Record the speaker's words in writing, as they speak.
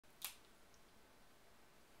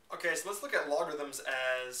Okay, so let's look at logarithms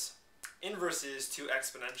as inverses to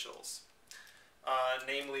exponentials.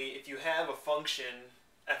 Namely, if you have a function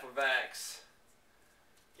f of x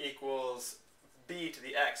equals b to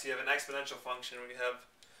the x, you have an exponential function when you have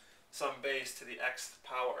some base to the xth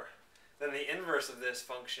power, then the inverse of this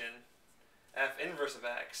function, f inverse of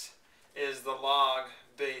x, is the log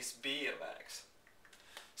base b of x.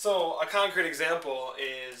 So a concrete example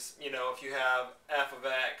is, if you have f of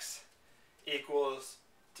x equals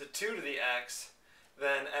to 2 to the x,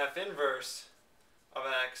 then f inverse of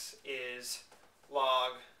x is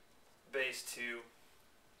log base 2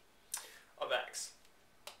 of x.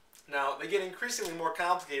 Now, they get increasingly more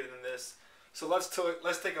complicated than this, so let's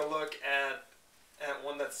take a look at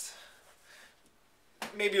one that's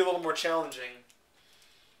maybe a little more challenging.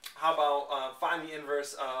 How about find the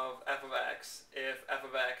inverse of f of x if f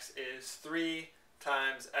of x is 3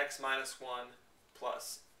 times x minus 1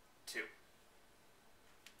 plus 2.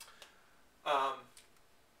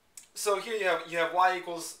 So here you have y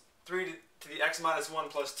equals 3 to the x minus 1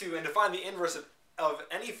 plus 2, and to find the inverse of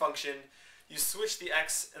any function, you switch the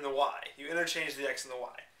x and the y. You interchange the x and the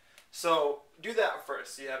y. So do that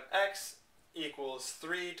first. So you have x equals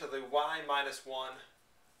 3 to the y minus 1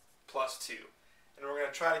 plus 2. And we're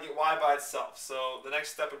going to try to get y by itself. So the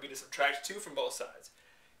next step would be to subtract 2 from both sides.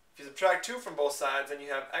 If you subtract 2 from both sides, then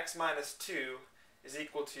you have x minus 2 is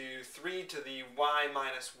equal to 3 to the y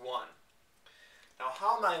minus 1. Now,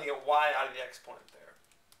 how am I going to get y out of the exponent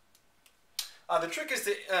there? The trick is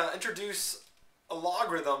to introduce a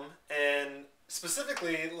logarithm, and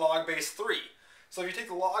specifically log base 3. So if you take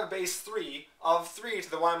the log base 3 of 3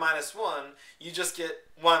 to the y minus 1, you just get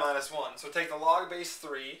y minus 1. So take the log base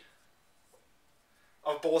 3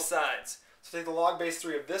 of both sides. So take the log base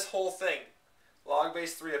 3 of this whole thing. Log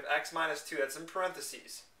base 3 of x minus 2, that's in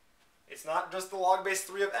parentheses. It's not just the log base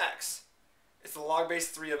 3 of x. It's the log base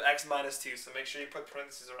 3 of x minus 2, so make sure you put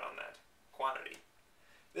parentheses around that quantity.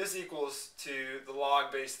 This equals to the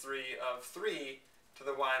log base 3 of 3 to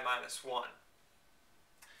the y minus 1.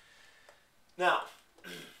 Now,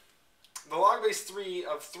 the log base 3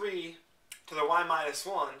 of 3 to the y minus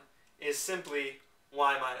 1 is simply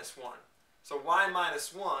y minus 1. So y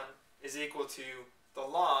minus 1 is equal to the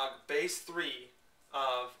log base 3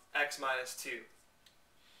 of x minus 2.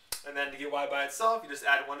 And then to get y by itself, you just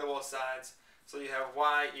add 1 to both sides. So you have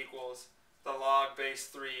y equals the log base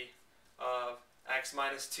 3 of x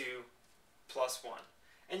minus 2 plus 1.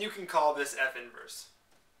 And you can call this f inverse.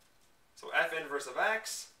 So f inverse of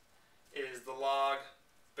x is the log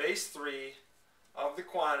base 3 of the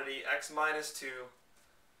quantity x minus 2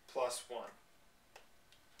 plus 1.